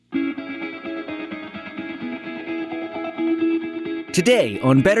Today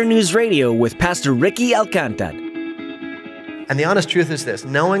on Better News Radio with Pastor Ricky Alcantara. And the honest truth is this: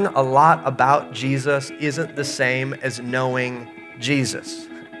 knowing a lot about Jesus isn't the same as knowing Jesus.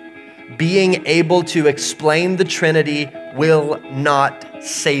 Being able to explain the Trinity will not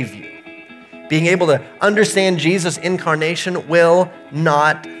save you. Being able to understand Jesus' incarnation will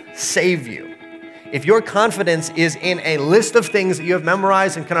not save you. If your confidence is in a list of things that you have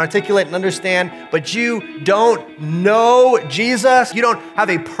memorized and can articulate and understand, but you don't know Jesus, you don't have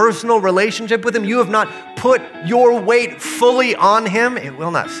a personal relationship with him, you have not put your weight fully on him, it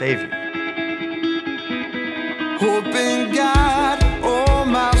will not save you. Hope in God, oh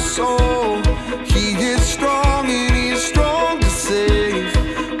my soul, he is strong and he is strong to save.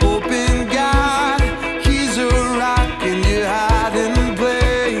 Hope in God, he's a rock in your hiding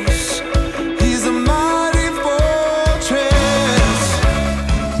place. He's a mighty fortress.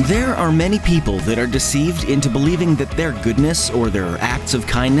 There are many people that are deceived into believing that their goodness or their acts of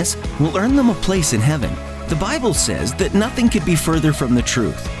kindness will earn them a place in heaven. The Bible says that nothing could be further from the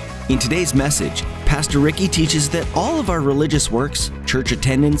truth. In today's message, Pastor Ricky teaches that all of our religious works, church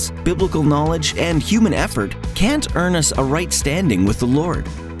attendance, biblical knowledge, and human effort can't earn us a right standing with the Lord.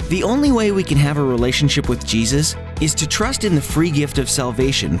 The only way we can have a relationship with Jesus is to trust in the free gift of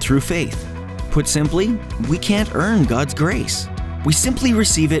salvation through faith. Put simply, we can't earn God's grace. We simply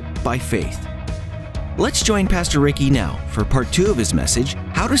receive it by faith. Let's join Pastor Ricky now for part 2 of his message,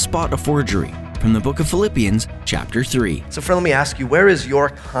 How to Spot a Forgery, from the book of Philippians, chapter 3. So friend, let me ask you, where is your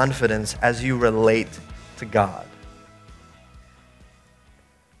confidence as you relate to God?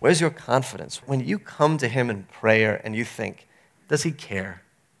 Where's your confidence when you come to him in prayer and you think, does he care?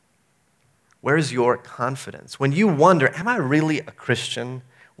 Where's your confidence? When you wonder, am I really a Christian?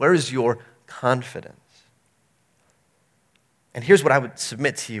 Where is your confidence? And here's what I would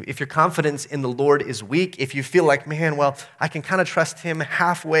submit to you. If your confidence in the Lord is weak, if you feel like, man, well, I can kind of trust him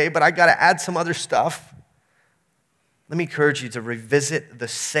halfway, but I got to add some other stuff, let me encourage you to revisit the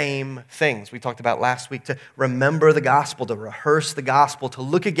same things we talked about last week, to remember the gospel, to rehearse the gospel, to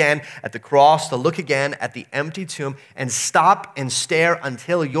look again at the cross, to look again at the empty tomb, and stop and stare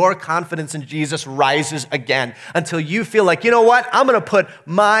until your confidence in Jesus rises again, until you feel like, you know what, I'm going to put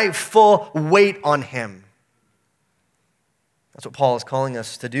my full weight on him. That's what Paul is calling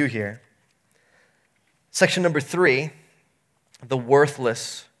us to do here. Section number 3, the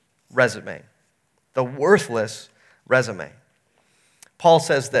worthless resume. The worthless resume. Paul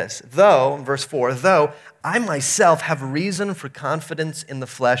says this, verse 4, though I myself have reason for confidence in the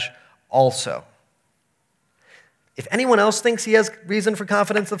flesh also. If anyone else thinks he has reason for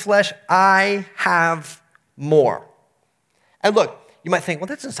confidence in the flesh, I have more. And look, you might think, well,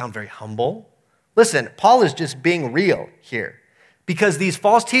 that doesn't sound very humble. Listen, Paul is just being real here. Because these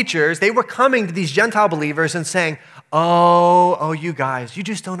false teachers, they were coming to these Gentile believers and saying, oh, you guys, you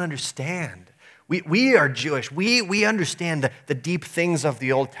just don't understand. We are Jewish. We understand the deep things of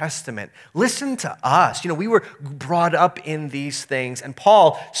the Old Testament. Listen to us. We were brought up in these things. And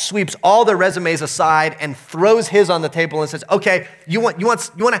Paul sweeps all their resumes aside and throws his on the table and says, okay, you want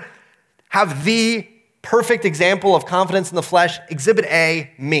to have the perfect example of confidence in the flesh? Exhibit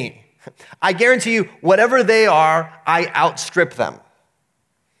A, me. I guarantee you, whatever they are, I outstrip them.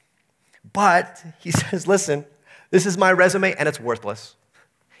 But he says, listen, this is my resume and it's worthless.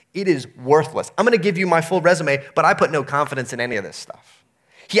 It is worthless. I'm going to give you my full resume, but I put no confidence in any of this stuff.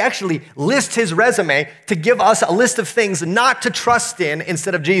 He actually lists his resume to give us a list of things not to trust in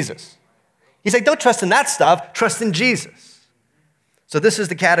instead of Jesus. He's like, don't trust in that stuff, trust in Jesus. So this is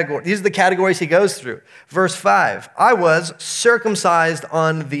the category. These are the categories he goes through. Verse 5, I was circumcised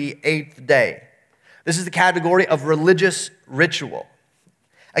on the 8th day. This is the category of religious ritual.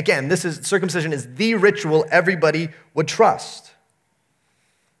 Again, circumcision is the ritual everybody would trust.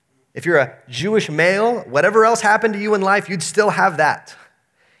 If you're a Jewish male, whatever else happened to you in life, you'd still have that.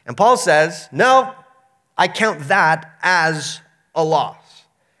 And Paul says, no, I count that as a loss.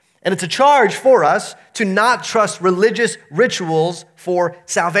 And it's a charge for us to not trust religious rituals for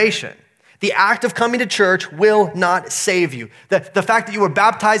salvation. The act of coming to church will not save you. The fact that you were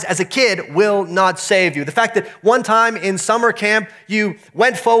baptized as a kid will not save you. The fact that one time in summer camp, you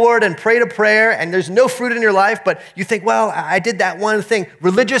went forward and prayed a prayer and there's no fruit in your life, but you think, well, I did that one thing.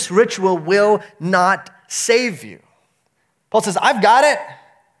 Religious ritual will not save you. Paul says, I've got it,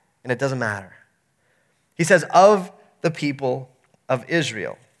 and it doesn't matter. He says, of the people of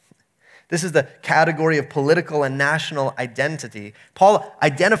Israel. This is the category of political and national identity. Paul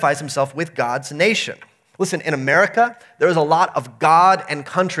identifies himself with God's nation. Listen, in America, there is a lot of God and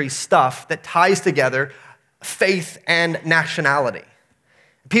country stuff that ties together faith and nationality.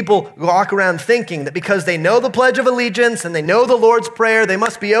 People walk around thinking that because they know the Pledge of Allegiance and they know the Lord's Prayer, they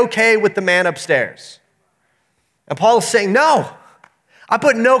must be okay with the man upstairs. And Paul is saying, no, I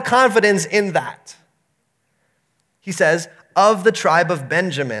put no confidence in that. He says, of the tribe of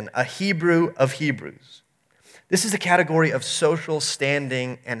Benjamin, a Hebrew of Hebrews. This is a category of social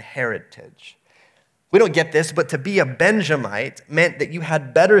standing and heritage. We don't get this, but to be a Benjamite meant that you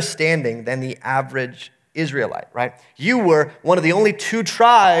had better standing than the average Israelite, right? You were one of the only two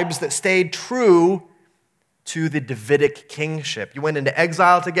tribes that stayed true to the Davidic kingship. You went into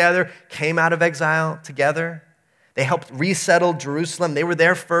exile together, came out of exile together. They helped resettle Jerusalem. They were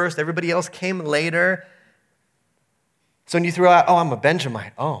there first. Everybody else came later. So when you throw out, oh, I'm a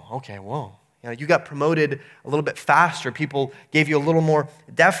Benjamite. Oh, okay, whoa. You got promoted a little bit faster. People gave you a little more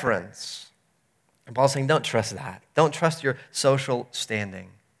deference. And Paul's saying, don't trust that. Don't trust your social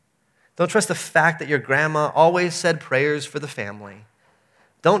standing. Don't trust the fact that your grandma always said prayers for the family.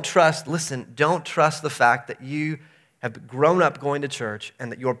 Don't trust the fact that you have grown up going to church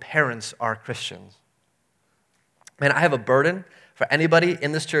and that your parents are Christians. Man, I have a burden for anybody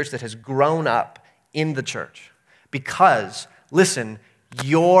in this church that has grown up in the church. Because, listen,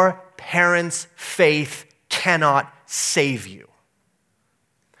 your parents' faith cannot save you.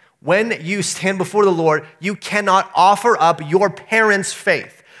 When you stand before the Lord, you cannot offer up your parents'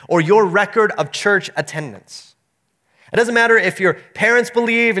 faith or your record of church attendance. It doesn't matter if your parents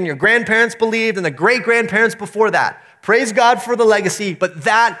believe and your grandparents believed and the great-grandparents before that. Praise God for the legacy, but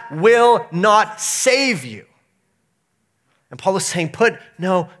that will not save you. And Paul is saying, put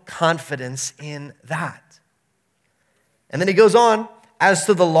no confidence in that. And then he goes on, as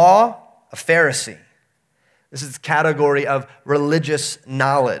to the law, a Pharisee. This is the category of religious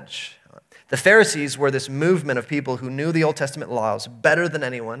knowledge. The Pharisees were this movement of people who knew the Old Testament laws better than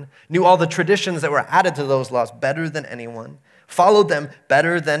anyone, knew all the traditions that were added to those laws better than anyone, followed them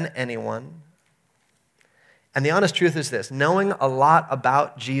better than anyone. And the honest truth is this, knowing a lot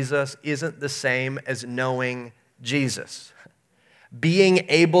about Jesus isn't the same as knowing Jesus. Being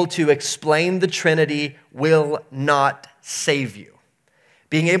able to explain the Trinity will not save you.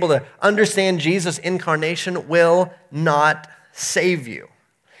 Being able to understand Jesus' incarnation will not save you.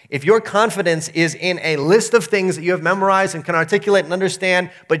 If your confidence is in a list of things that you have memorized and can articulate and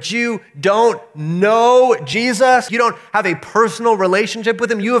understand, but you don't know Jesus, you don't have a personal relationship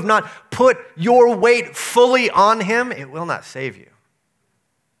with him, you have not put your weight fully on him, it will not save you.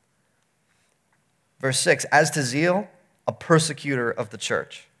 Verse 6, as to zeal, a persecutor of the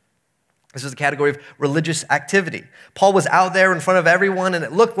church. This is the category of religious activity. Paul was out there in front of everyone, and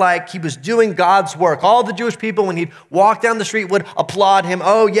it looked like he was doing God's work. All the Jewish people, when he'd walk down the street, would applaud him.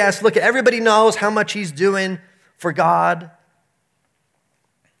 Oh, yes, look, everybody knows how much he's doing for God.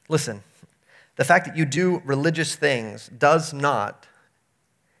 Listen, the fact that you do religious things does not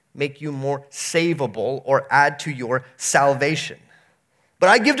make you more savable or add to your salvation. But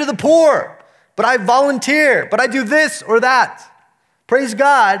I give to the poor, but I volunteer, but I do this or that. Praise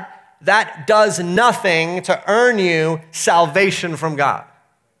God. That does nothing to earn you salvation from God.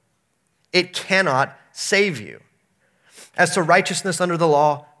 It cannot save you. As to righteousness under the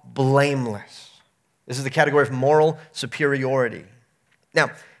law, blameless. This is the category of moral superiority.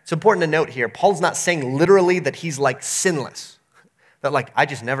 Now, it's important to note here, Paul's not saying literally that he's like sinless. That like, I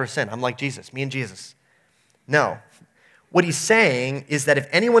just never sin. I'm like Jesus, me and Jesus. No. What he's saying is that if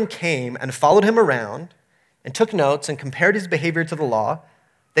anyone came and followed him around and took notes and compared his behavior to the law,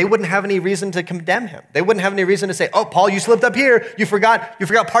 they wouldn't have any reason to condemn him. They wouldn't have any reason to say, oh, Paul, you slipped up here. You forgot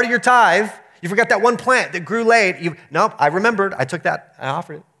part of your tithe. You forgot that one plant that grew late. Nope, I remembered. I took that. I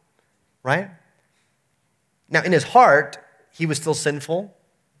offered it. Right? Now, in his heart, he was still sinful,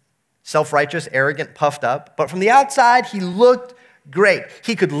 self-righteous, arrogant, puffed up. But from the outside, he looked great.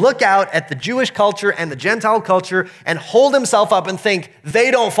 He could look out at the Jewish culture and the Gentile culture and hold himself up and think,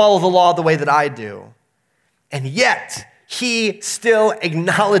 they don't follow the law the way that I do. And yet, he still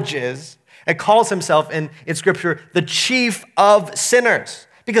acknowledges and calls himself in Scripture the chief of sinners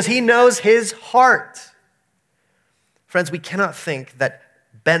because he knows his heart. Friends, we cannot think that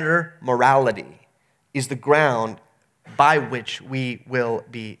better morality is the ground by which we will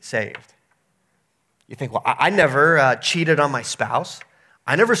be saved. You think, well, I never cheated on my spouse.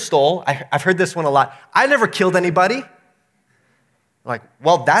 I never stole. I've heard this one a lot. I never killed anybody. Like,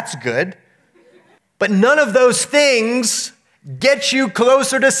 well, that's good. But none of those things get you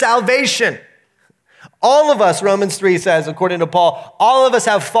closer to salvation. All of us, Romans 3 says, according to Paul, all of us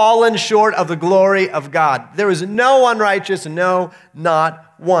have fallen short of the glory of God. There is no unrighteous, no,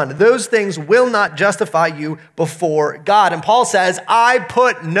 not one. Those things will not justify you before God. And Paul says, I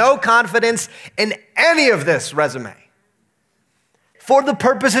put no confidence in any of this resume. for the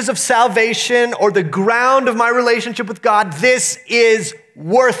purposes of salvation or the ground of my relationship with God, this is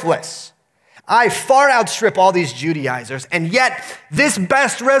worthless. I far outstrip all these Judaizers, and yet this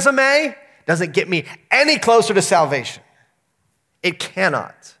best resume doesn't get me any closer to salvation. It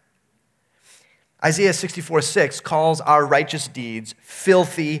cannot. Isaiah 64:6 calls our righteous deeds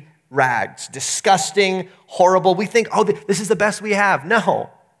filthy rags, disgusting, horrible. We think, oh, this is the best we have.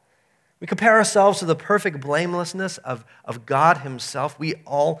 No. We compare ourselves to the perfect blamelessness of God himself. We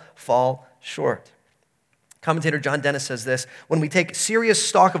all fall short. Commentator John Dennis says this: when we take serious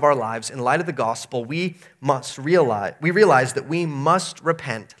stock of our lives in light of the gospel, we realize that we must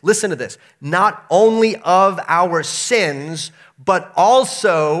repent. Listen to this: not only of our sins, but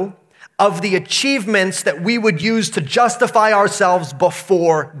also of the achievements that we would use to justify ourselves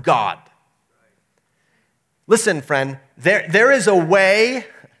before God. Listen, friend, there is a way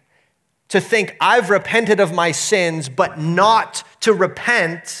to think I've repented of my sins, but not to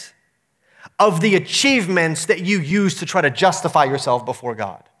repent of the achievements that you use to try to justify yourself before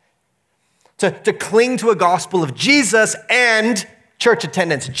God. To cling to a gospel of Jesus and church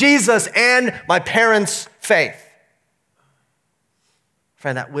attendance, Jesus and my parents' faith.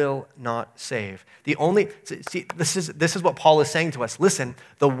 Friend, that will not save. This is what Paul is saying to us. Listen,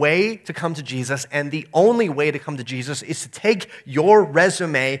 the way to come to Jesus and the only way to come to Jesus is to take your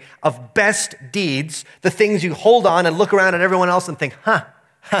resume of best deeds, the things you hold on and look around at everyone else and think,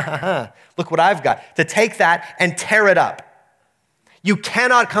 look what I've got. To take that and tear it up. You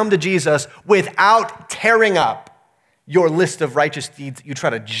cannot come to Jesus without tearing up your list of righteous deeds you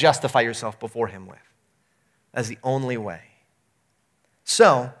try to justify yourself before him with. That's the only way.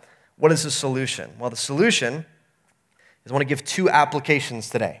 So, what is the solution? Well, the solution is I want to give two applications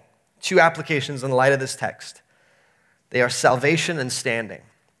today. Two applications in the light of this text. They are salvation and standing.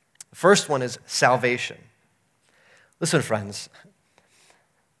 The first one is salvation. Listen, friends.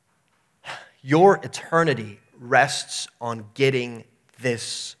 Your eternity rests on getting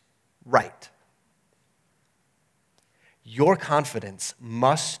this right. Your confidence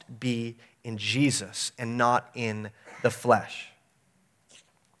must be in Jesus and not in the flesh.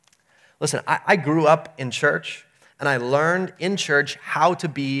 Listen, I grew up in church, and I learned in church how to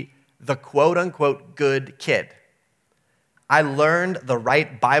be the quote-unquote good kid. I learned the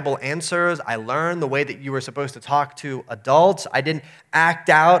right Bible answers. I learned the way that you were supposed to talk to adults. I didn't act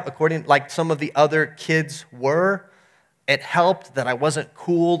out according like some of the other kids were. It helped that I wasn't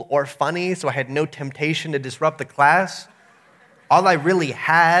cool or funny, so I had no temptation to disrupt the class. All I really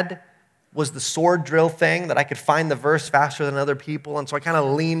had was the sword drill thing that I could find the verse faster than other people, and so I kind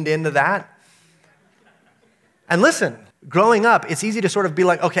of leaned into that. And listen, growing up, it's easy to sort of be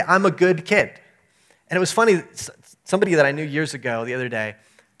like, okay, I'm a good kid. And it was funny, somebody that I knew years ago the other day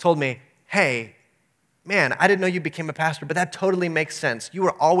told me, hey, man, I didn't know you became a pastor, but that totally makes sense. You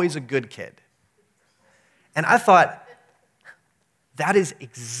were always a good kid. And I thought, that is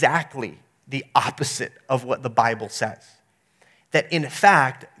exactly the opposite of what the Bible says. That in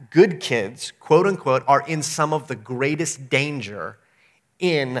fact, good kids, quote unquote, are in some of the greatest danger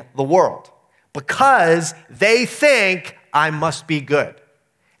in the world because they think I must be good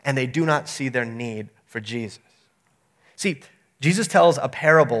and they do not see their need for Jesus. See, Jesus tells a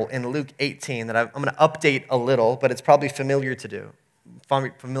parable in Luke 18 that I'm going to update a little, but it's probably familiar to you.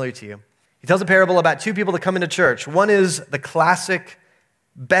 He tells a parable about two people that come into church. One is the classic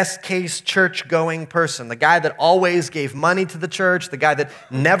best case church-going person, the guy that always gave money to the church, the guy that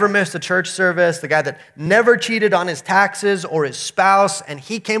never missed a church service, the guy that never cheated on his taxes or his spouse, and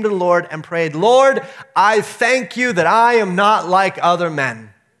he came to the Lord and prayed, Lord, I thank you that I am not like other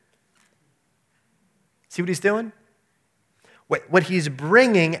men. See what he's doing? What he's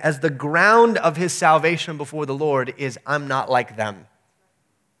bringing as the ground of his salvation before the Lord is, I'm not like them.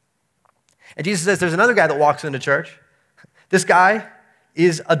 And Jesus says there's another guy that walks into church. This guy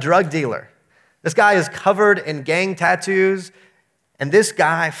is a drug dealer. This guy is covered in gang tattoos, and this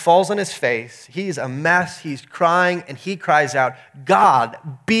guy falls on his face. He's a mess. He's crying, and he cries out, God,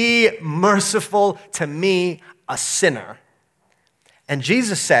 be merciful to me, a sinner. And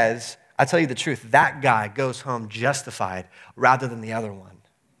Jesus says, I tell you the truth, that guy goes home justified rather than the other one.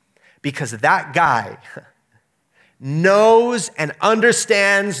 Because that guy knows and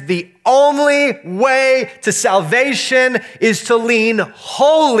understands the only way to salvation is to lean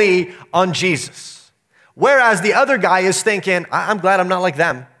wholly on Jesus. Whereas the other guy is thinking, I'm glad I'm not like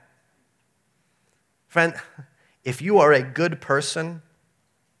them. Friend, if you are a good person,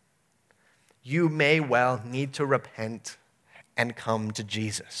 you may well need to repent and come to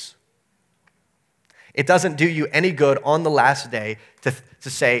Jesus. It doesn't do you any good on the last day to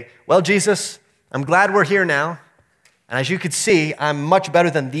say, well, Jesus, I'm glad we're here now. And as you could see, I'm much better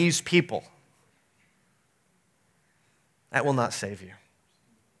than these people. That will not save you.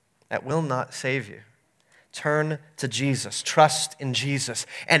 That will not save you. Turn to Jesus. Trust in Jesus.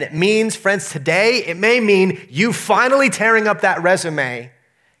 And it means, friends, today, it may mean you finally tearing up that resume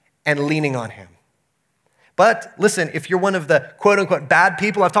and leaning on him. But listen, if you're one of the quote-unquote bad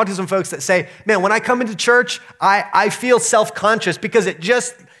people, I've talked to some folks that say, man, when I come into church, I feel self-conscious because it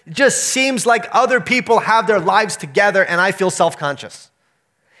just seems like other people have their lives together and I feel self-conscious.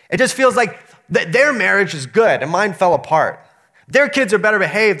 It just feels like their marriage is good and mine fell apart. Their kids are better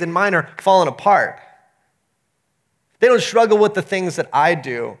behaved and mine are falling apart. They don't struggle with the things that I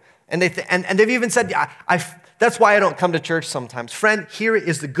do. And they've even said, that's why I don't come to church sometimes. Friend, here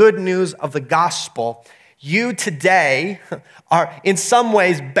is the good news of the gospel. You today are in some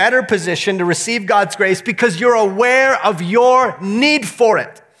ways better positioned to receive God's grace because you're aware of your need for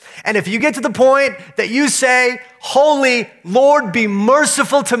it. And if you get to the point that you say, Holy Lord, be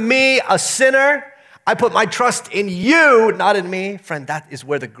merciful to me, a sinner, I put my trust in you, not in me, friend, that is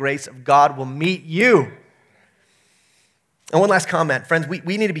where the grace of God will meet you. And one last comment, friends,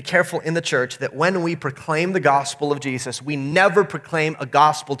 we need to be careful in the church that when we proclaim the gospel of Jesus, we never proclaim a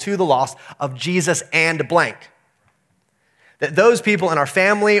gospel to the lost of Jesus and blank. That those people in our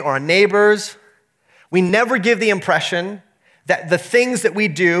family or our neighbors, we never give the impression that the things that we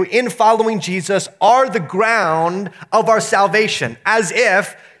do in following Jesus are the ground of our salvation, as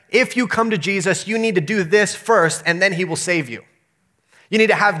if you come to Jesus, you need to do this first and then he will save you. You need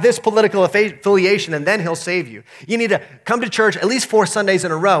to have this political affiliation and then he'll save you. You need to come to church at least 4 Sundays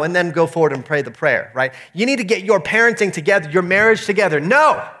in a row and then go forward and pray the prayer, right? You need to get your parenting together, your marriage together.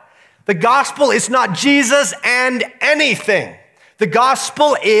 No, the gospel is not Jesus and anything. The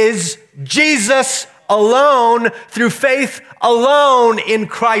gospel is Jesus alone, through faith alone, in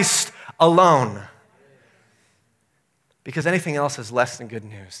Christ alone. Because anything else is less than good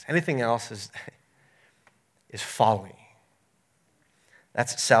news. Anything else is folly.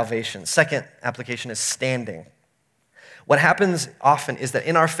 That's salvation. Second application is standing. What happens often is that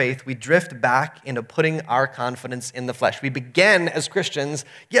in our faith, we drift back into putting our confidence in the flesh. We begin as Christians,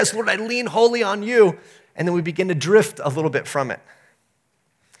 yes, Lord, I lean wholly on you, and then we begin to drift a little bit from it.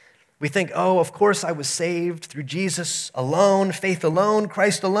 We think, oh, of course I was saved through Jesus alone, faith alone,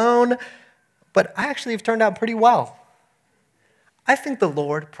 Christ alone, but I actually have turned out pretty well. I think the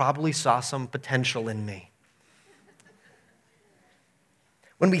Lord probably saw some potential in me.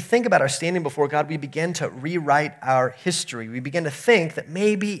 When we think about our standing before God, we begin to rewrite our history. We begin to think that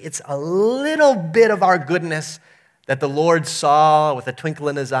maybe it's a little bit of our goodness that the Lord saw with a twinkle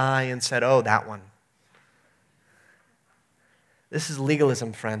in his eye and said, oh, that one. This is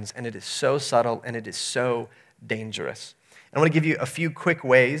legalism, friends, and it is so subtle and it is so dangerous. And I want to give you a few quick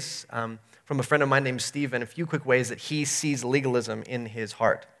ways from a friend of mine named Stephen, a few quick ways that he sees legalism in his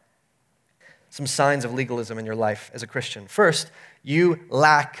heart. Some signs of legalism in your life as a Christian. First, you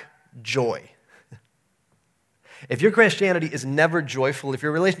lack joy. If your Christianity is never joyful, if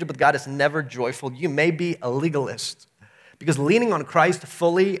your relationship with God is never joyful, you may be a legalist. Because leaning on Christ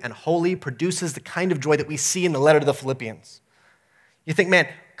fully and wholly produces the kind of joy that we see in the letter to the Philippians. You think, man,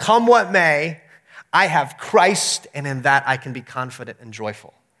 come what may, I have Christ, and in that I can be confident and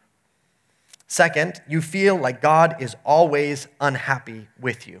joyful. Second, you feel like God is always unhappy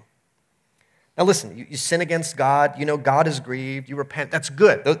with you. Now listen, you sin against God, you know God is grieved, you repent, that's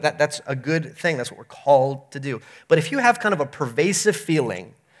good. That's a good thing, that's what we're called to do. But if you have kind of a pervasive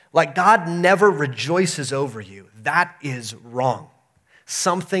feeling like God never rejoices over you, that is wrong.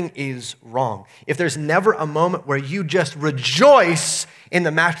 Something is wrong. If there's never a moment where you just rejoice in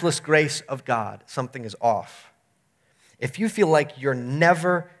the matchless grace of God, something is off. If you feel like you're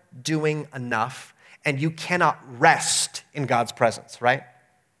never doing enough and you cannot rest in God's presence, right?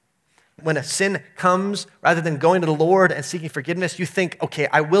 When a sin comes, rather than going to the Lord and seeking forgiveness, you think, okay,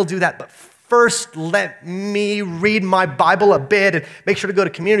 I will do that, but first let me read my Bible a bit and make sure to go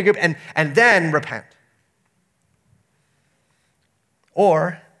to community group and then repent.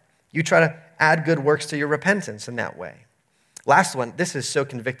 Or you try to add good works to your repentance in that way. Last one, this is so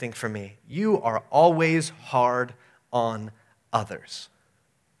convicting for me. You are always hard on others.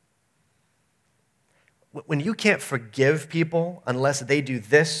 When you can't forgive people unless they do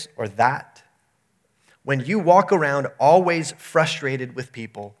this or that, when you walk around always frustrated with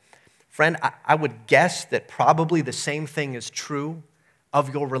people, friend, I would guess that probably the same thing is true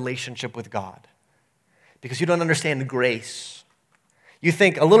of your relationship with God. Because you don't understand grace. You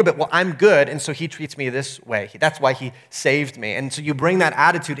think a little bit, well, I'm good, and so he treats me this way. That's why he saved me. And so you bring that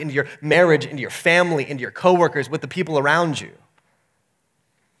attitude into your marriage, into your family, into your coworkers, with the people around you.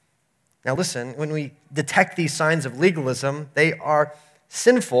 Now listen, when we detect these signs of legalism, they are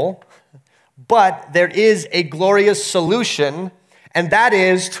sinful, but there is a glorious solution, and that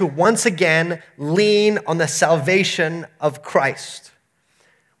is to once again lean on the salvation of Christ.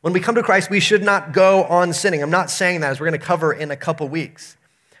 When we come to Christ, we should not go on sinning. I'm not saying that, as we're going to cover in a couple weeks.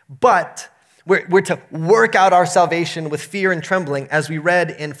 But we're to work out our salvation with fear and trembling, as we read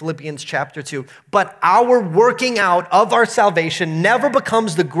in Philippians chapter 2. But our working out of our salvation never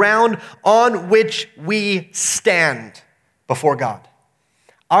becomes the ground on which we stand before God.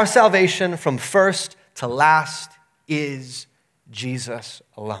 Our salvation from first to last is Jesus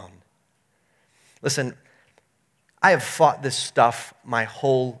alone. Listen, I have fought this stuff my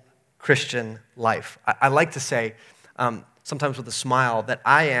whole Christian life. I like to say, sometimes with a smile, that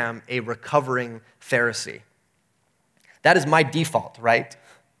I am a recovering Pharisee. That is my default, right?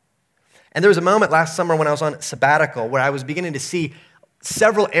 And there was a moment last summer when I was on sabbatical where I was beginning to see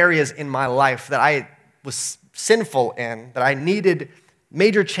several areas in my life that I was sinful in, that I needed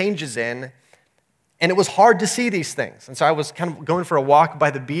major changes in, and it was hard to see these things. And so I was kind of going for a walk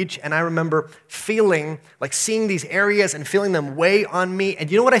by the beach, and I remember feeling, like seeing these areas and feeling them weigh on me. And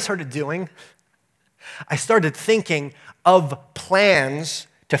you know what I started doing? I started thinking of plans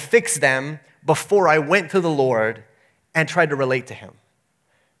to fix them before I went to the Lord and tried to relate to him.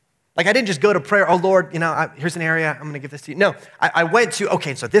 Like I didn't just go to prayer, oh Lord, here's an area, I'm gonna give this to you. No, I went to,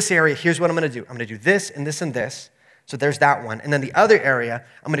 okay, so this area, here's what I'm gonna do. I'm gonna do this and this and this. So there's that one. And then the other area,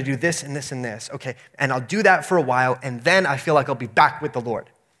 I'm gonna do this and this and this. Okay, and I'll do that for a while, and then I feel like I'll be back with the Lord.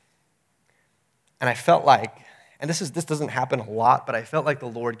 And I felt like, and this doesn't happen a lot, but I felt like the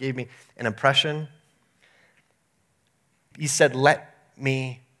Lord gave me an impression. He said, let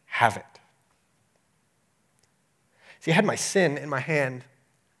me have it. See, I had my sin in my hand,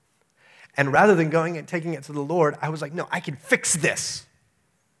 and rather than going and taking it to the Lord, I was like, no, I can fix this.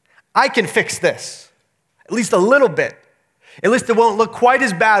 I can fix this. At least a little bit. At least it won't look quite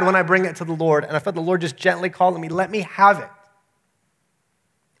as bad when I bring it to the Lord. And I felt the Lord just gently calling me, let me have it.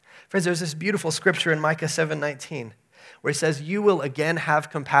 Friends, there's this beautiful scripture in Micah 7:19 where it says, you will again have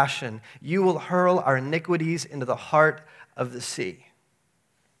compassion. You will hurl our iniquities into the heart of the sea.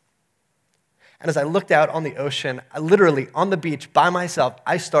 And as I looked out on the ocean, I literally on the beach by myself,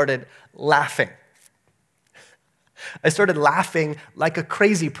 I started laughing. I started laughing like a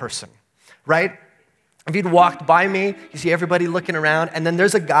crazy person, right? If you'd walked by me, you see everybody looking around, and then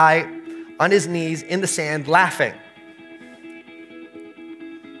there's a guy on his knees in the sand laughing.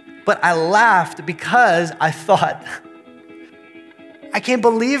 But I laughed because I thought, I can't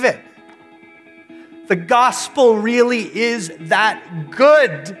believe it. The gospel really is that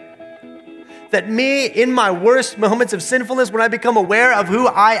good. That me, in my worst moments of sinfulness, when I become aware of who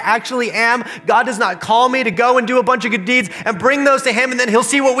I actually am, God does not call me to go and do a bunch of good deeds and bring those to him, and then he'll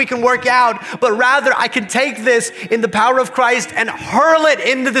see what we can work out. But rather, I can take this in the power of Christ and hurl it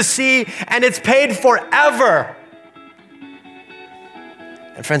into the sea, and it's paid forever.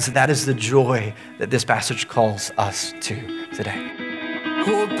 And friends, that is the joy that this passage calls us to today.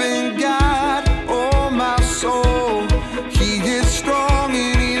 Hope in God, oh my soul, he is strong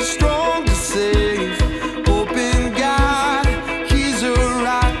and he is strong to save. Hope in God, he's a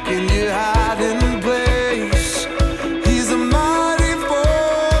rock in your hiding place. He's a mighty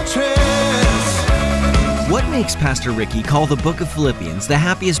fortress. What makes Pastor Ricky call the book of Philippians the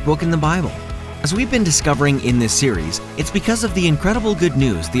happiest book in the Bible? As we've been discovering in this series, it's because of the incredible good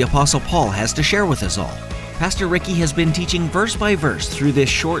news the Apostle Paul has to share with us all. Pastor Ricky has been teaching verse by verse through this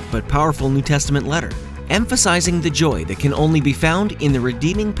short but powerful New Testament letter, emphasizing the joy that can only be found in the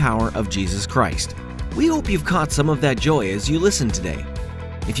redeeming power of Jesus Christ. We hope you've caught some of that joy as you listen today.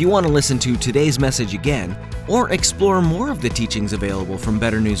 If you want to listen to today's message again, or explore more of the teachings available from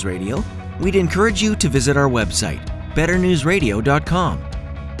Better News Radio, we'd encourage you to visit our website, betternewsradio.com.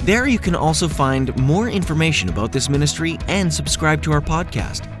 There you can also find more information about this ministry and subscribe to our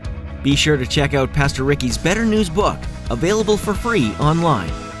podcast. Be sure to check out Pastor Ricky's Better News book, available for free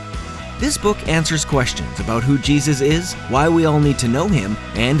online. This book answers questions about who Jesus is, why we all need to know him,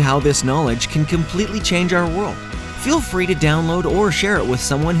 and how this knowledge can completely change our world. Feel free to download or share it with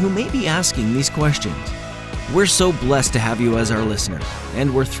someone who may be asking these questions. We're so blessed to have you as our listener,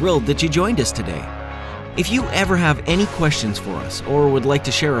 and we're thrilled that you joined us today. If you ever have any questions for us or would like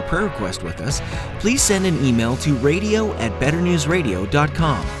to share a prayer request with us, please send an email to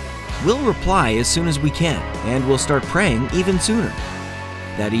radio@betternewsradio.com. We'll reply as soon as we can, and we'll start praying even sooner.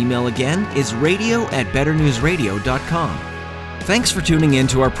 That email again is radio@betternewsradio.com. Thanks for tuning in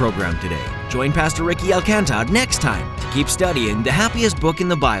to our program today. Join Pastor Ricky Alcantara next time to keep studying the happiest book in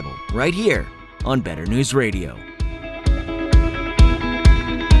the Bible, right here on Better News Radio.